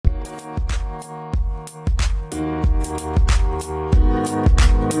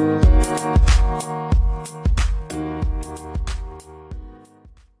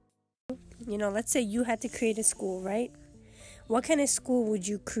let's say you had to create a school, right? What kind of school would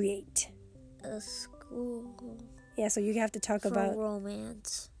you create? A school. Yeah, so you have to talk about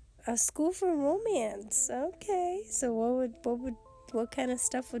romance. A school for romance. Okay. So what kind of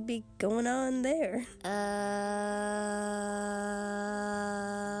stuff would be going on there?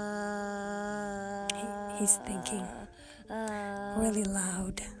 He's thinking really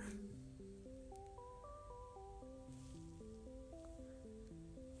loud.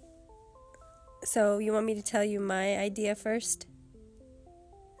 So you want me to tell you my idea first?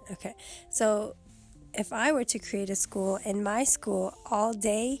 Okay. So if I were to create a school, in my school, all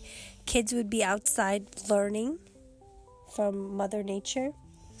day, kids would be outside learning from Mother Nature.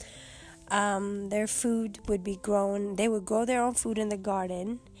 Their food would be grown. They would grow their own food in the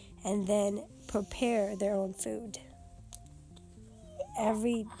garden and then prepare their own food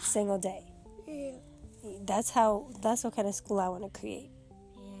every single day. Yeah. That's what kind of school I want to create.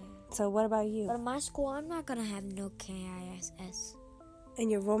 Yeah. So what about you? But in my school, I'm not going to have no KISS. In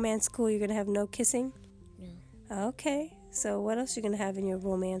your romance school, you're going to have no kissing? No. Okay. So what else are you going to have in your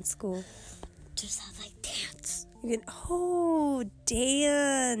romance school? Just have like dance.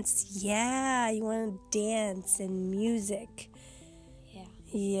 Dance. Yeah, you want to dance and music. Yeah.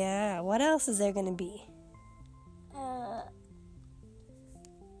 Yeah. What else is there going to be?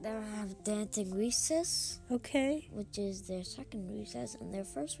 They'll have dancing recess. Okay. Which is their second recess. And their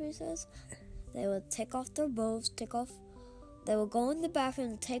first recess, they would take off their bows, they would go in the bathroom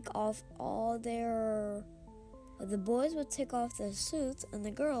and take off all their... The boys would take off their suits, and the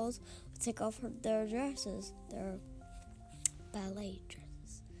girls would take off their dresses, their ballet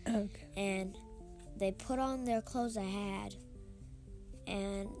dresses. Okay. And they put on their clothes they had,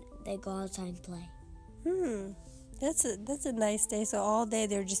 and they go outside and play. That's a nice day. So all day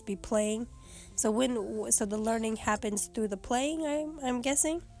they'll just be playing. So the learning happens through the playing, I'm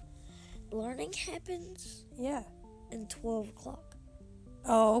guessing? Learning happens Yeah. in 12 o'clock.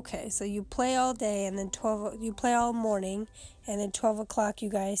 Oh, okay. So you play all day, and then you play all morning, and then 12 o'clock you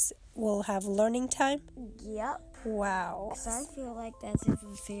guys will have learning time? Yep. Wow. Because I feel like that's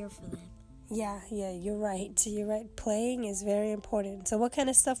even fair for them. Yeah, you're right. You're right. Playing is very important. So what kind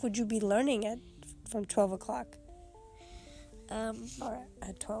of stuff would you be learning from 12 o'clock? Or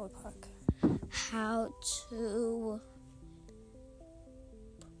at 12 o'clock? How to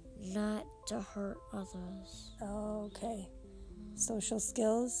not to hurt others. Oh, okay. Social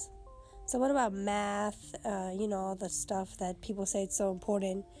skills. So what about math? All the stuff that people say it's so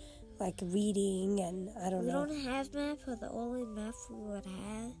important, like reading and I don't know. We don't have math, but the only math we would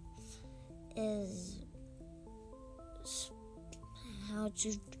have is how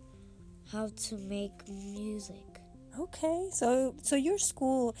to make music. Okay, so your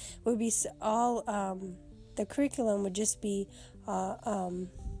school would be all the curriculum would just be all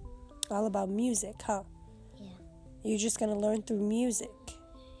about music, huh? Yeah. You're just gonna learn through music. Yeah.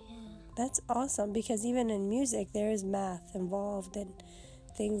 That's awesome, because even in music there is math involved and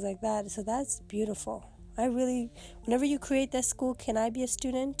things like that. So that's beautiful. Whenever you create that school, can I be a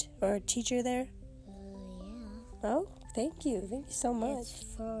student or a teacher there? Yeah. Oh, thank you so much.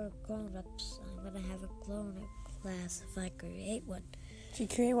 It's for grown-ups. I'm gonna have a grown-up class if I create one. If you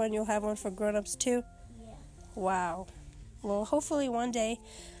create one, you'll have one for grown-ups too? Yeah. Wow. Well, hopefully one day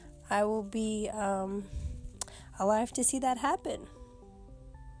I will be alive to see that happen.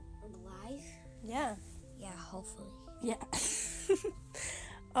 Alive? Yeah. Yeah, hopefully. Yeah.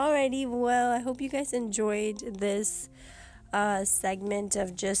 Alrighty, well, I hope you guys enjoyed this segment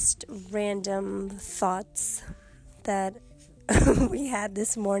of just random thoughts that we had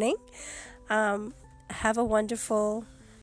this morning. Have a wonderful